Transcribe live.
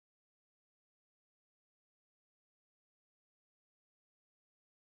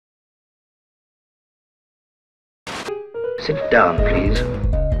Sit down, please.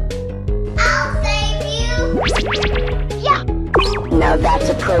 I'll save you! Yeah! Now that's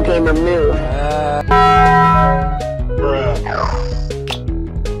a pro gamer move.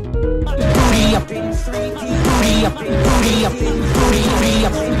 Booty up, booty up, booty up, booty up, booty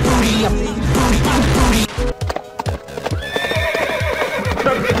up, booty up.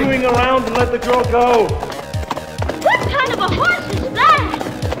 Stop screwing around and let the girl go. What kind of a horse is that?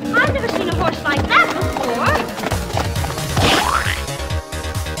 I've never seen a horse like that before.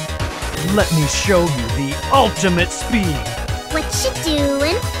 Let me show you the ultimate speed. What you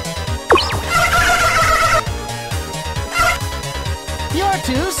doing? You're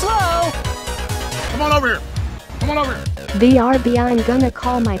too slow. Come on over here. Come on over here. BRB, I'm gonna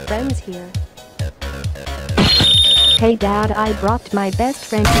call my friends here. Hey Dad, I brought my best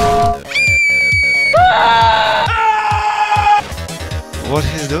friend here. What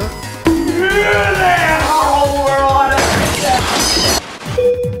he's doing?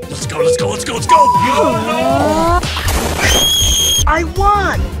 Let's go, let's go, let's go, let's go! I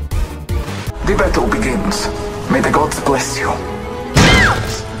won! The battle begins. May the gods bless you.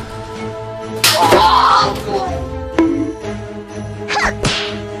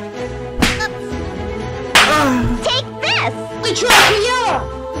 Take this! We trapped you!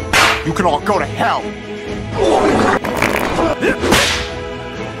 You can all go to hell.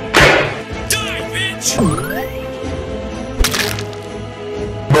 Die, bitch!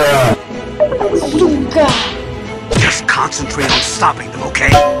 Ginga! Just concentrate on stopping them, okay?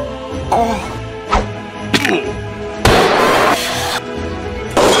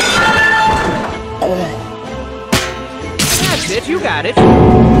 That's it, you got it.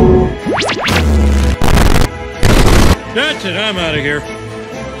 That's it, I'm out of here.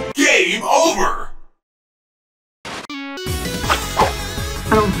 Game over! I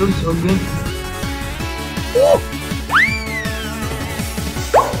don't feel so good.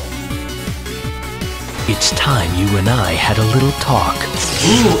 It's time you and I had a little talk.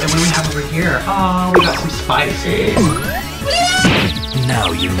 Ooh, and what do we have over here? Oh, we got some spices.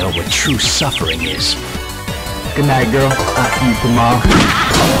 Now you know what true suffering is. Good night, girl. I'll see you tomorrow.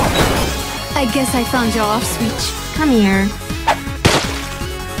 I guess I found your off switch. Come here.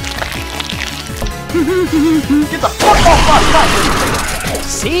 Get the fuck off my butt!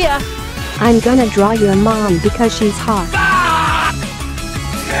 See ya! I'm gonna draw your mom because she's hot.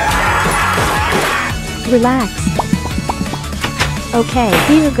 Relax. Okay,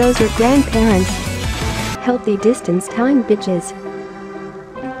 here goes your grandparents. Healthy distance time, bitches.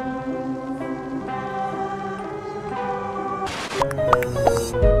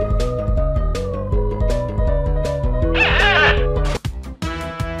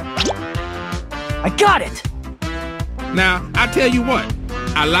 I got it! Now, I tell you what.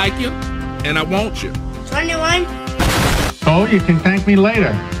 I like you, and I want you. 21. Oh, you can thank me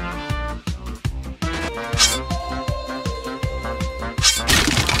later.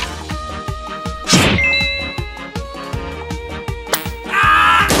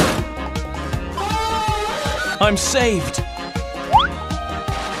 I'm saved.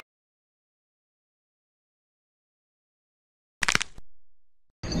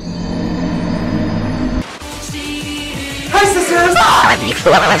 Hi, sisters!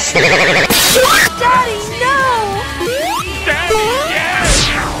 Daddy, no!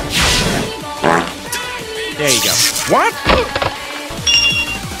 There you go. What?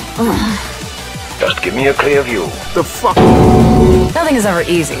 Just give me a clear view. The fuck? Nothing is ever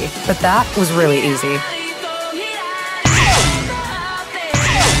easy, but that was really easy.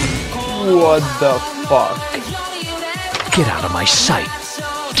 What the fuck? Get out of my sight.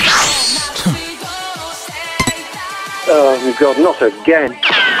 Oh, God, not again.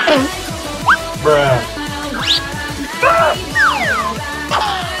 Bruh.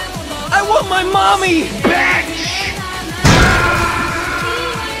 I want my mommy!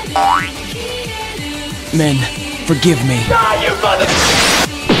 Men, forgive me.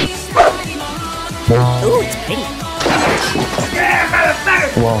 Ooh, it's pretty.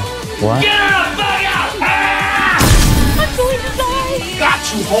 Whoa, what? I'm going to die! Got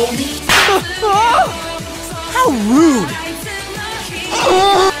you, homie. How rude!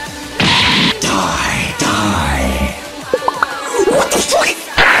 Die. What the fuck?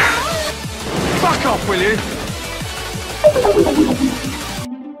 Fuck off, will you?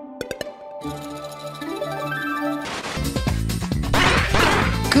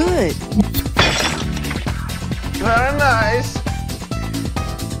 Good. Very nice.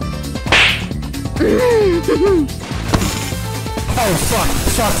 Oh fuck.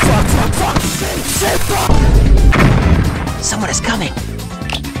 Fuck. Someone is coming.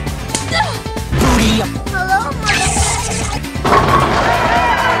 Booty up. Hello, Mother.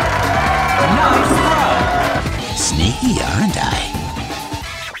 Nice run! Sneaky, aren't I?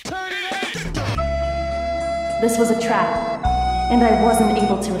 This was a trap, and I wasn't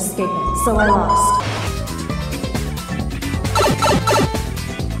able to escape it, so I lost.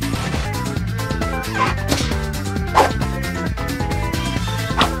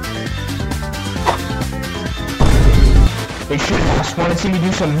 They should have just wanted to see me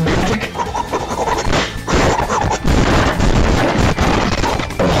do some magic.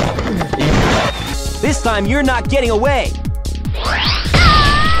 This time you're not getting away!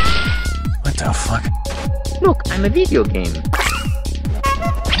 What the fuck? Look, I'm a video game.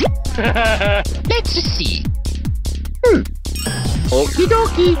 Let's see. Okie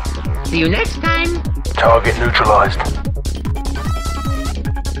dokie. See you next time. Target neutralized.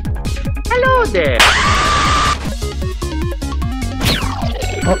 Hello there.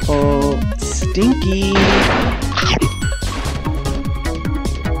 Uh-oh. Stinky.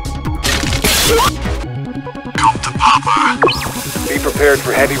 Come to Papa. Be prepared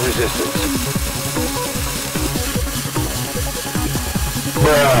for heavy resistance.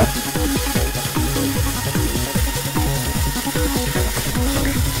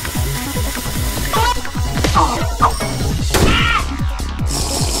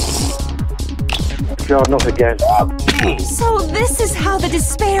 God, not again. So this is how the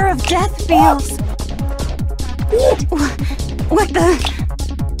despair of death feels. What the?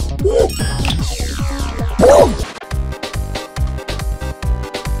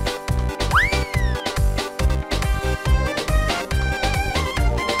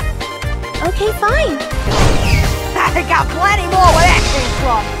 Okay, fine. I got plenty more where that came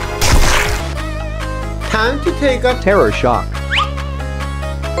from. Time to take a terror shock.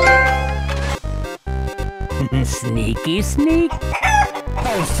 Sneaky sneak.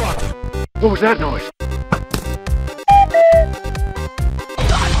 Oh, fuck. What was that noise?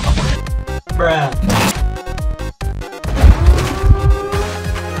 Bruh.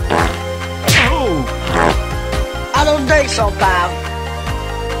 Oh! I don't think so, pal.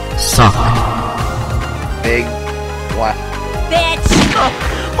 Suck. Big what? Bitch! Oh,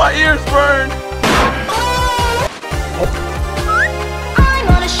 my ears burn! I'm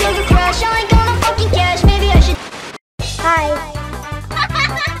on a sugar crush. I ain't gonna fucking cash. Maybe I should. Hi.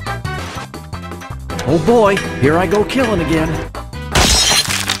 Oh boy, here I go killing again.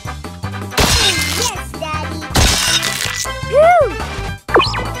 Yes, Daddy.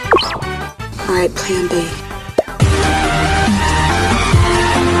 Alright, plan B.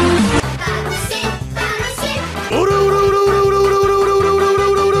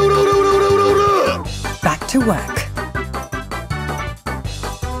 Back to work.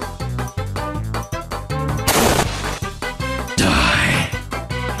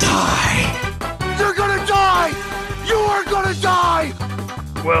 You're gonna die! You are gonna die!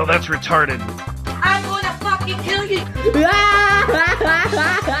 Well, that's retarded. I'm gonna fucking kill you!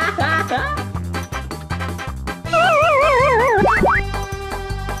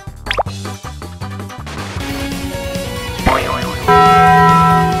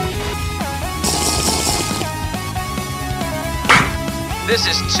 This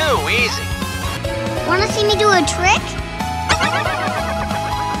is too easy. Wanna see me do a trick?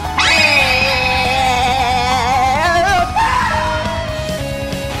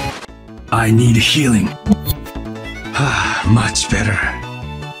 I need healing. Much better.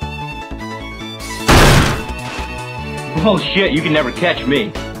 Oh shit, you can never catch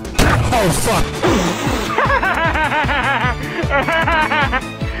me. Oh fuck.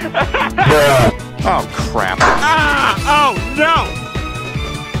 Oh, crap. Ah! Oh, no!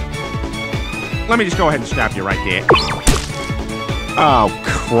 Let me just go ahead and stop you right there. Oh,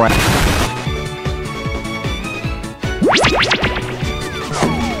 crap.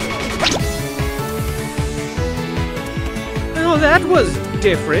 Oh, that was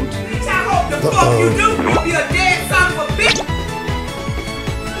different. Bitch, I hope the fuck you do! You'll be a dead son of a bitch!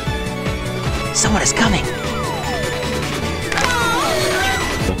 Someone is coming.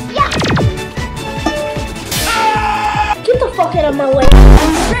 Get the fuck out of my way.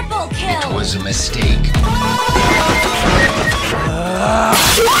 Triple kill! It was a mistake.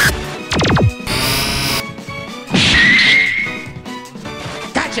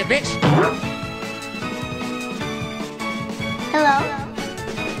 Gotcha, bitch. Hello?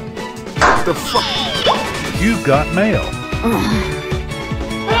 The fuck? You got mail.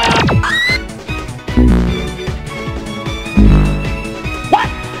 What?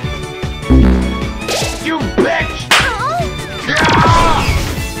 You bitch!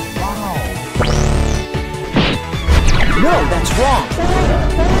 No, that's wrong.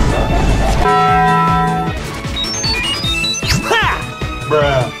 Ha!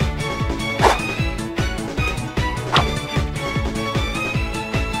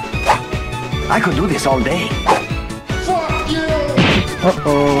 I could do this all day. Fuck you!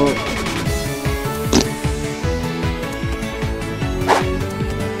 Uh-oh.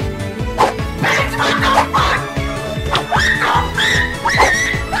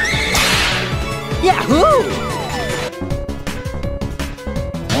 Yahoo!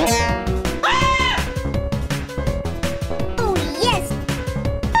 Oh, yes!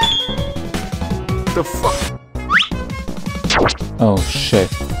 The fuck? Oh shit.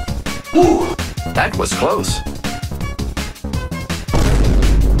 Ooh, that was close.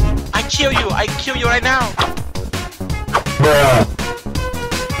 I kill you! I kill you right now!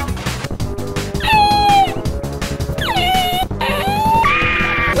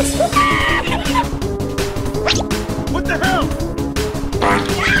 What the hell?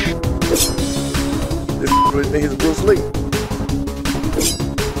 This really think he's Bruce Lee.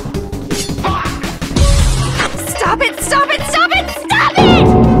 Stop it! Stop it! Stop it! Stop it!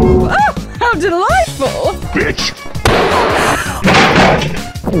 Oh, how delightful! Bitch!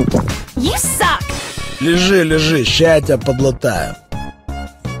 You suck! Лежи, лежи, ща я тебя подлатаю.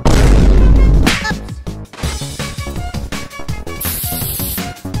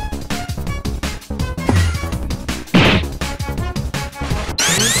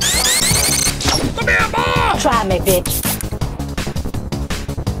 Try me, bitch.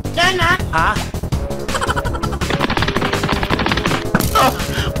 Nana! Huh?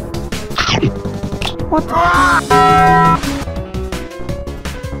 What the?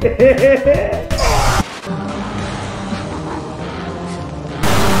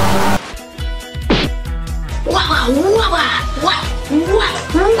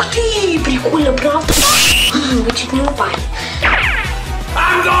 Ух ты! Прикольно, правда? Вы чуть не упали.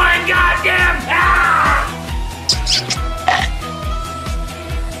 I'm going goddamn hell!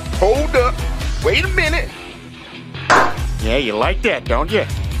 Hold up. Wait a minute. Yeah, you like that, don't you?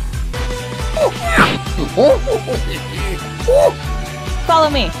 Follow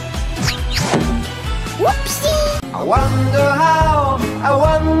me. Whoopsie! I wonder how, I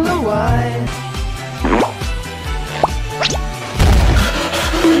wonder why.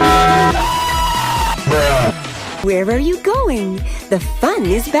 Where are you going? The fun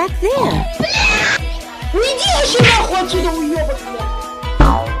is back there. Иди вообще нахуй отсюда, уёбок!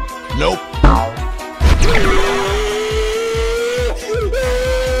 Nope.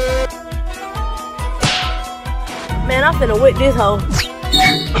 Man, I'm finna whip this hoe.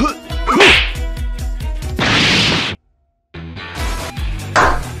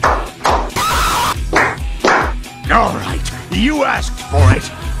 All right, you asked for it.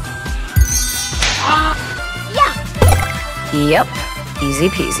 Yep, easy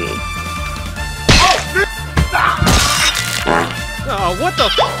peasy. Oh, what the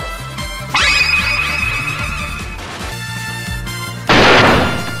f-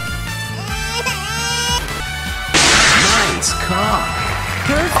 Nice car.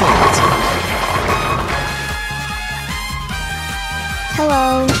 Perfect.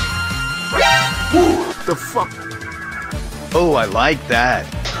 Hello. The fuck? Oh, I like that.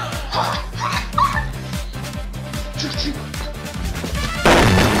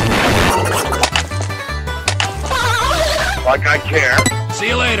 Like I care. See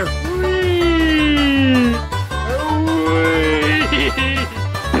you later.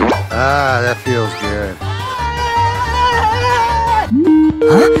 Ah, that feels good.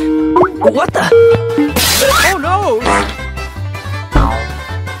 Huh? What the? Oh no!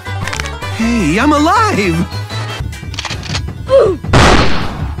 Hey, I'm alive!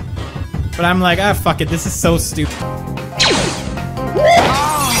 But I'm like, ah, fuck it, this is so stupid.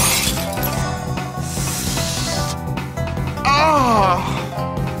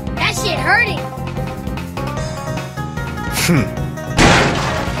 That shit hurting.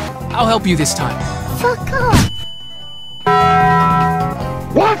 I'll help you this time. Fuck off.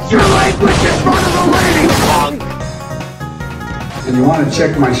 What's your language in front of the lady, punk? And you want to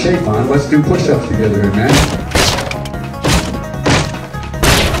check my shape on? Let's do push-ups together, man.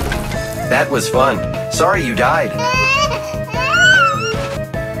 That was fun. Sorry you died.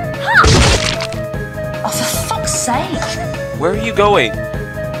 Oh, for fuck's sake! Where are you going?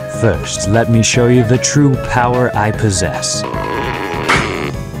 First, let me show you the true power I possess.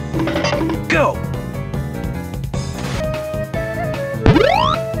 Go!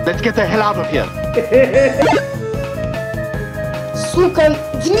 Let's get the hell out of here. Сука,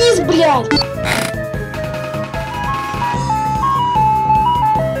 вниз, блядь!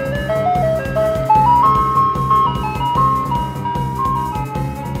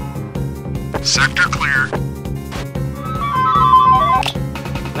 Sector clear.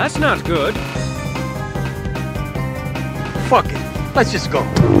 That's not good. Fuck it. Let's just go.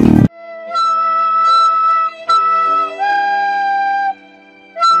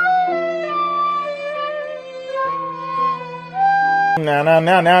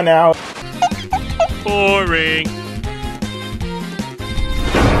 Now. Boring.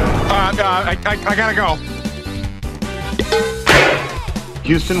 I gotta go.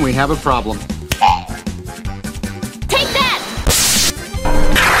 Houston, we have a problem. Take that!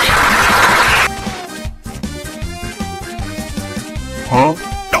 Huh?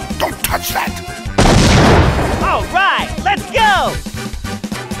 No, don't touch that! All right, let's go!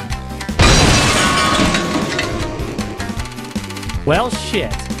 Well,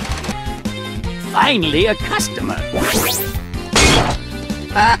 shit. Finally, a customer.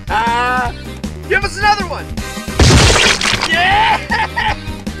 Give us another one! Yeah!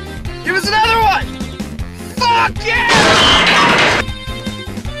 Give us another one! Fuck yeah!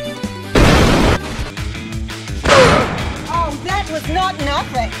 Oh, that was not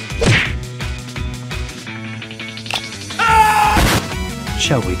nothing.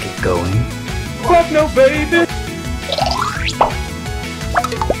 Shall we get going? Fuck no, baby!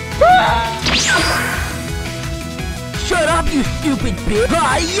 Shut up, you stupid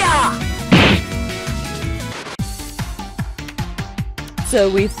bitch! Yeah! So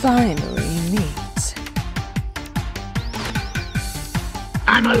we finally meet.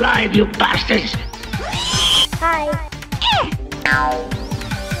 I'm alive, you bastards! Hi.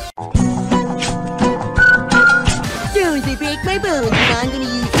 Soon as they break my bones, I'm gonna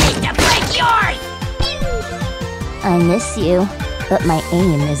use it To break yours! I miss you, but my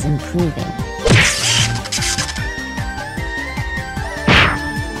aim is improving.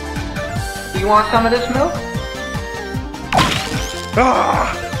 You want some of this milk?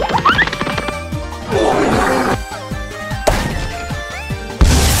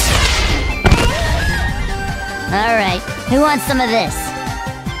 Alright, who wants some of this?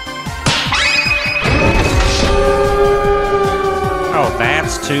 Oh,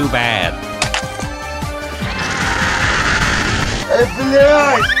 that's too bad.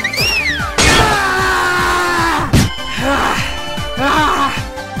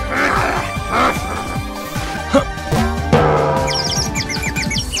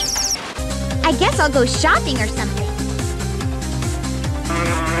 I guess I'll go shopping or something.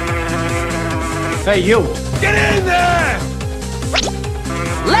 Hey, you! Get in there!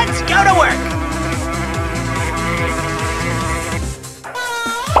 Let's go to work!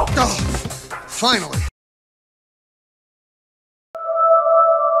 Oh, finally.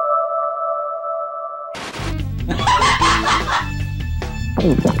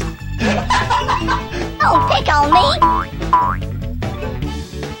 Don't pick on me!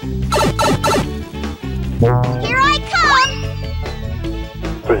 Here I come!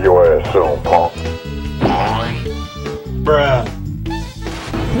 See your ass soon, punk. Bruh.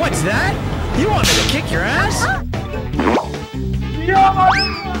 What's that? You want me to kick your ass?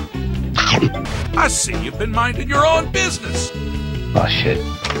 I see you've been minding your own business. Oh, shit.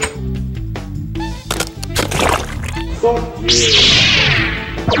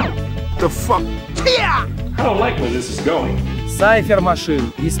 The fuck? Yeah! I don't like where this is going. Сайфер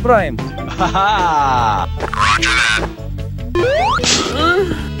машин. Исправим. Haha!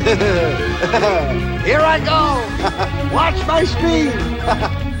 Here I go! Watch my speed!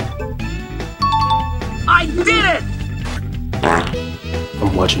 I did it!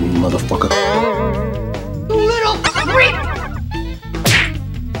 I'm watching you, motherfucker. Little freak!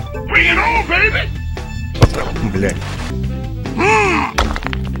 Bring it on, baby! Блядь.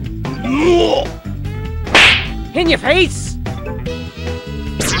 In your face!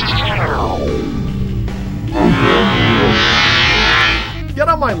 Get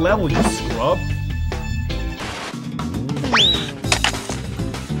on my level, you scrub.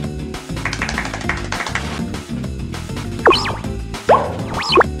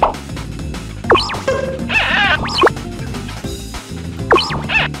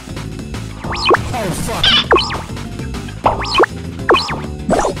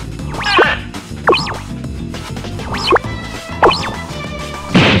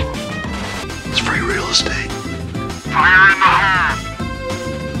 It's free real estate. Fire in the hole!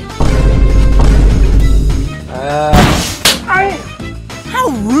 How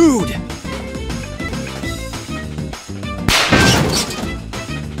rude!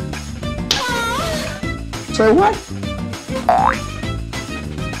 Say what?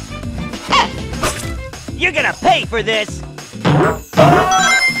 You're gonna pay for this!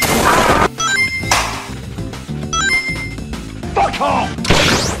 Fuck off!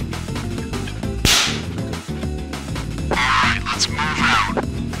 Alright, let's move out.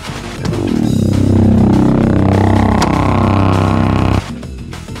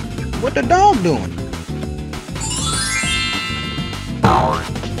 What the dog doing?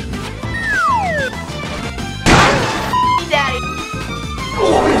 Daddy!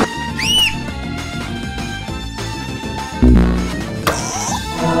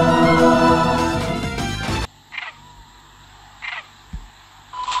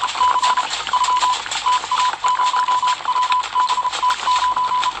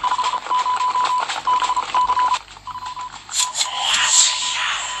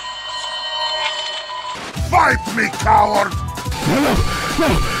 Fight me, coward!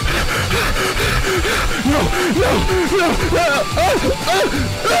 No!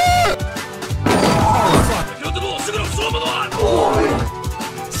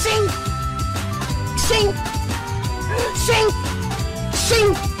 Sing! Sing! Sing! Sing!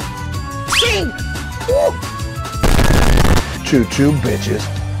 Sing! Choo-choo, bitches.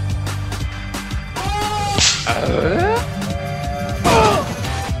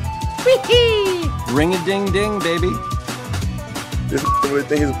 Ring-a-ding-ding, baby. This really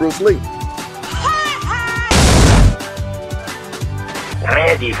think he's Bruce Lee.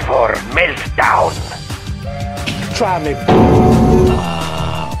 Ready for meltdown. Try me.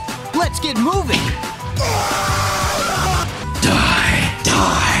 Let's get moving! Die!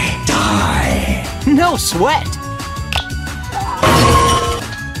 No sweat!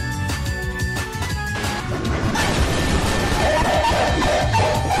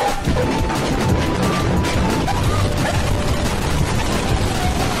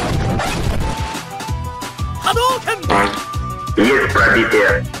 Yes,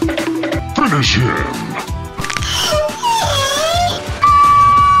 Predator. Finish him.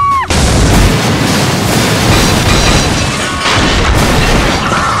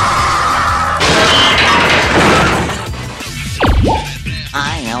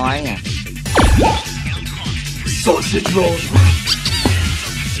 Hi, how are you? Sausage rolls.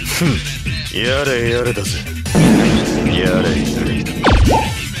 やれやれだぜ。やれやれ。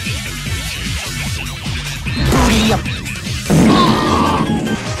Booty up!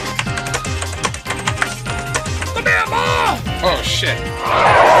 Oh, shit.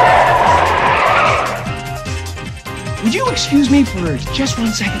 Would you excuse me for just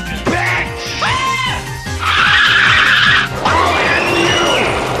 1 second?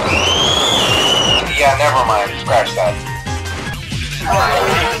 Yeah, never mind. Scratch that.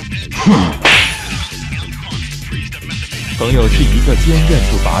 朋友是一个坚韧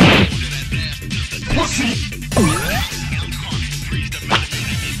不拔的人。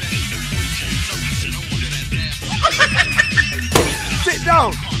 Sit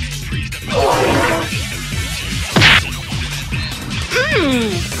down.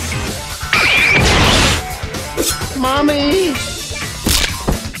 Mommy!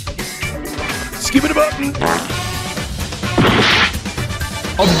 Skip it a button.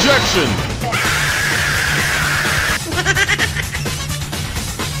 Objection.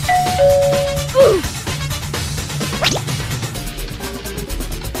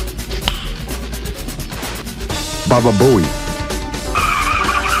 Baba Booey.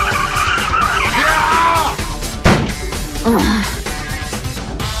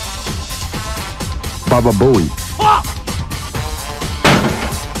 Baba Booey.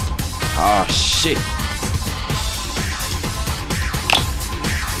 Oh, shit.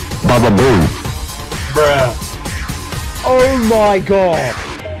 Baba Booey. Bruh. Oh my god.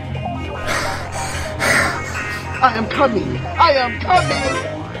 I am coming. I am coming.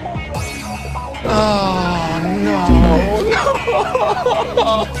 Oh no.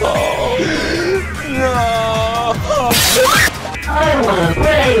 No. I wanna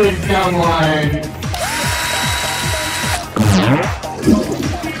play with someone!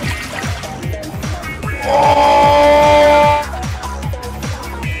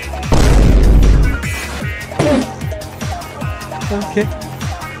 Okay.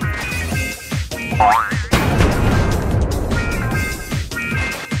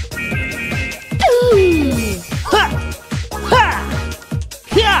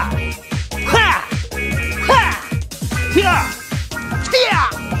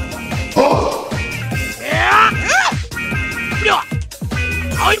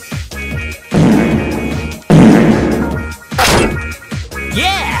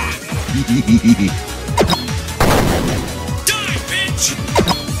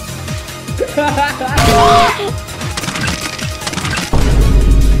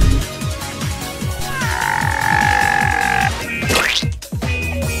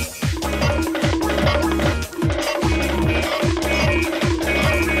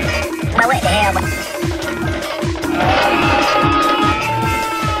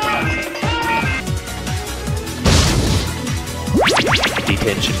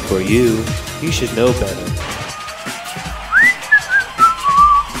 Detention for you. You should know better.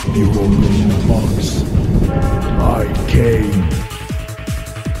 You opened the box. I came.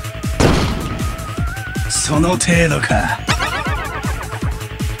 その程度か。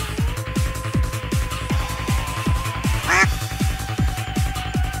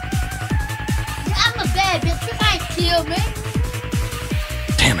I'm a bad bitch. You can't kill me.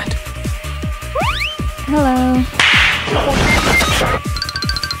 Damn it. Hello.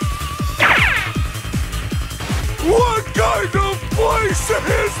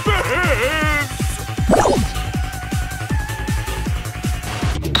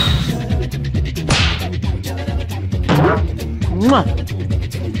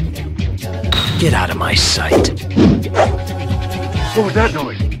 Get out of my sight. What was that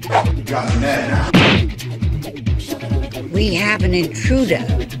noise? Got mad now. We have an intruder.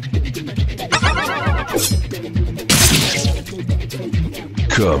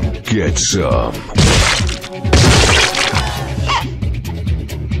 Come get some.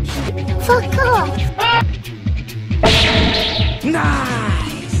 Fuck off!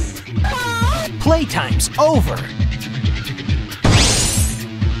 Nice! Playtime's over!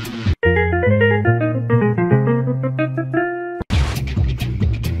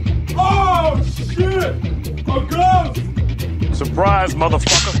 Oh, shit! A ghost! Surprise,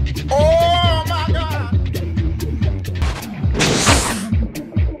 motherfucker! Oh my god!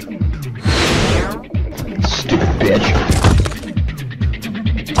 Stupid bitch.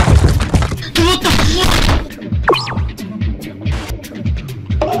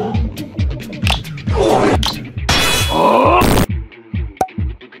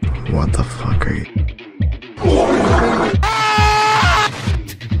 What the fuck are you?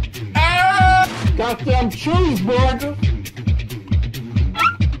 Goddamn cheeseburger!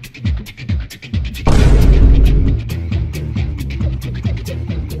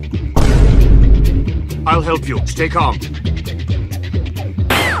 I'll help you. Stay calm.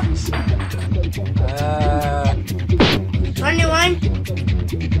 Anyone?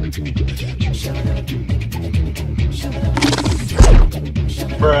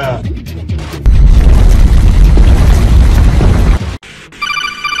 Bruh.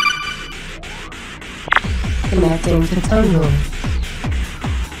 Connecting to tunnel.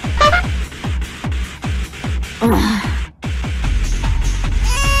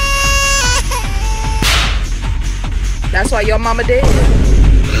 That's why your mama dead.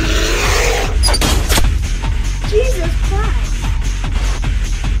 Jesus Christ!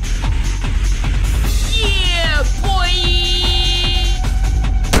 Yeah, boy!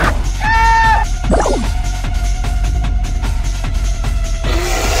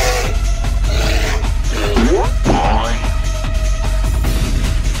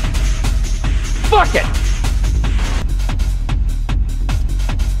 Fuck it!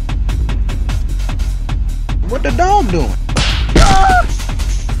 What the dog doing?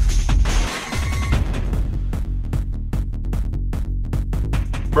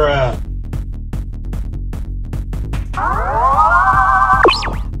 Bruh.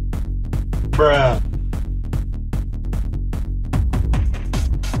 Bruh.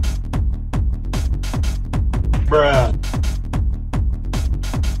 Bruh.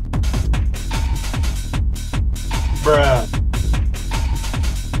 Bruh.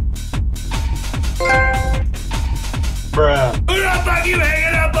 Bruh. Who the fuck you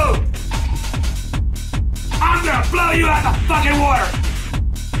hanging up on? I'm gonna blow you out the fucking water!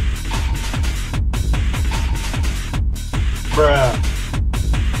 Bruh.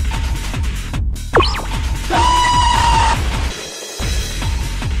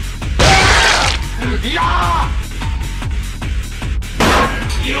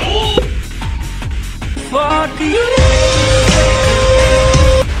 Fuck you!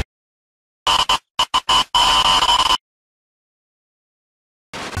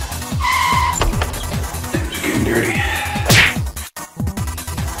 Getting dirty.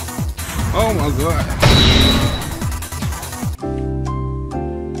 Oh my god.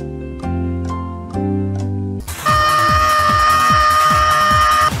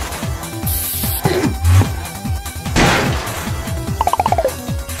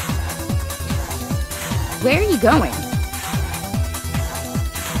 Where are you going?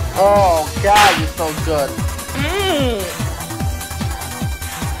 Oh God, you're so good.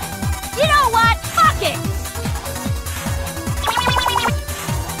 You know what? Fuck it!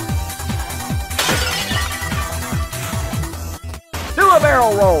 Do a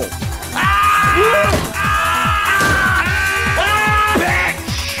barrel roll!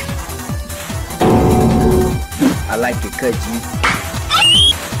 I like it, could you?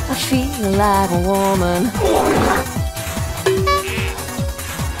 I feel like a woman.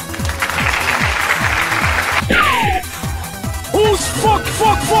 Who's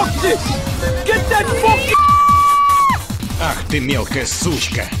fuck this? Get that fucking... Ах ты мелкая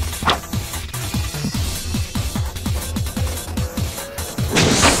сучка!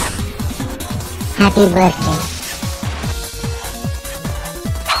 Happy birthday.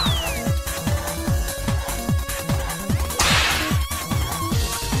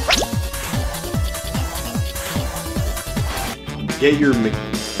 Get your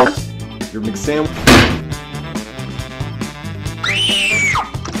McSandwich.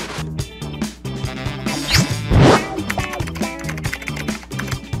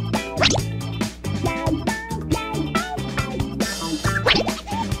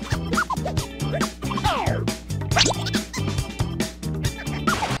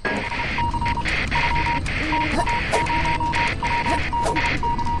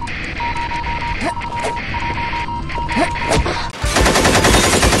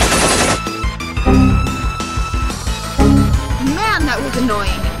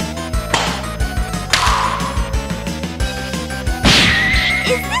 annoying.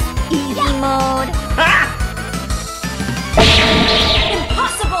 Is this easy mode?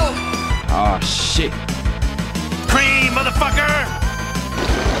 Impossible! Oh shit. Cream, motherfucker!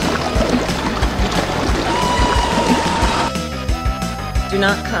 Do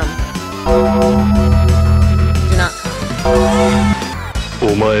not come. Do not come.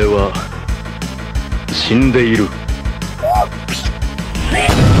 お前は死んでいる。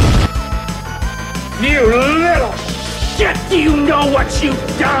You little shit! Do you know what you've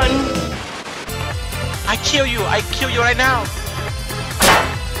done? I kill you right now.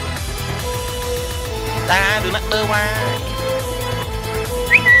 Ta đừng nắc bơ qua.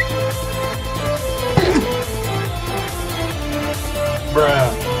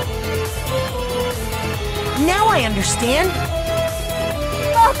 Bruh. Now I understand.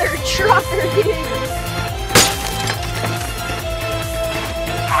 Mother trucker here.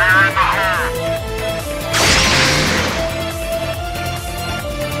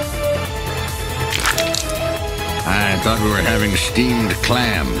 I thought we were having steamed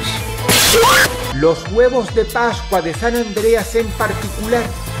clams. Los huevos de Pascua de San Andreas en particular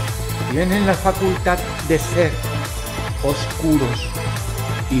tienen la facultad de ser oscuros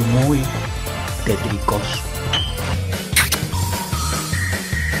y muy tétricos.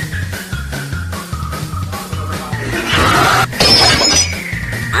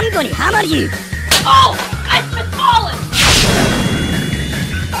 I'm gonna hammer you. Oh, I've been fallen.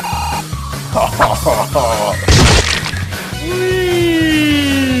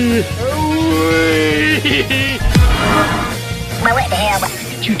 Well, what the hell?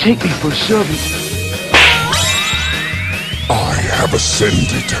 Did you take me for a servant? I have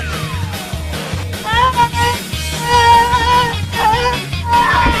ascended.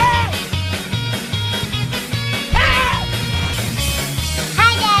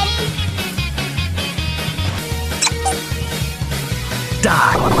 Hi, Daddy.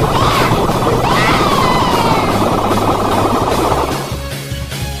 Die.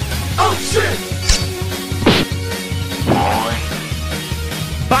 Oh shit!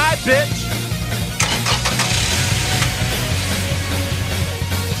 Bye, bitch!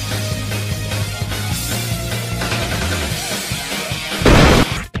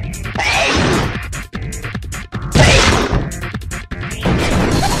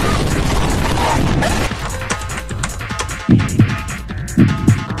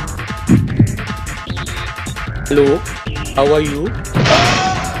 Hello, how are you?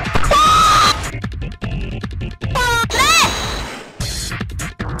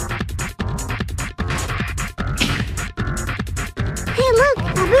 Hey, look,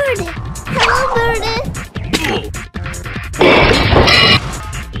 a bird. Hello, birdie.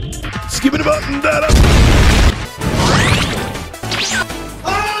 Skip it about and that up.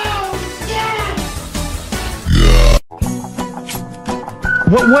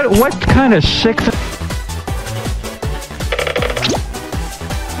 What kind of sick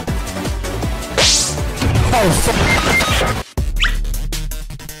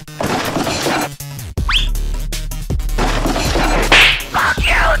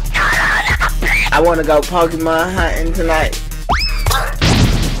I want to go Pokemon hunting tonight.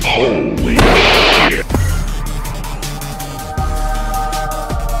 Holy shit.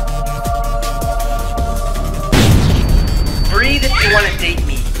 Breathe if you want to date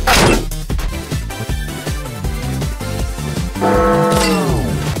me.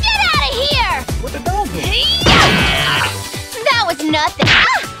 Get out of here! What the dog do? That was nothing.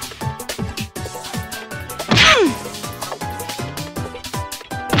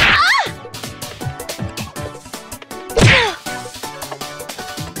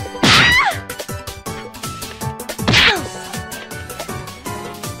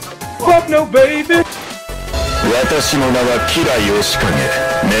 Fuck no, baby! 私の名はキラヨシカゲ、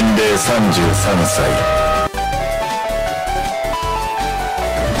年齢33歳。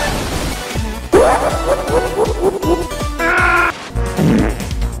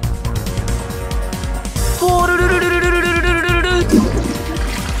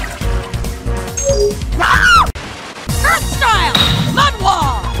Earth style! Mud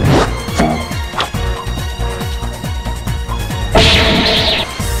wall!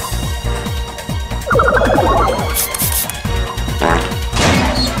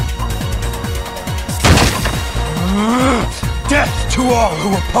 Death to all who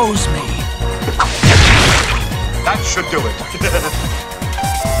oppose me! That should do it.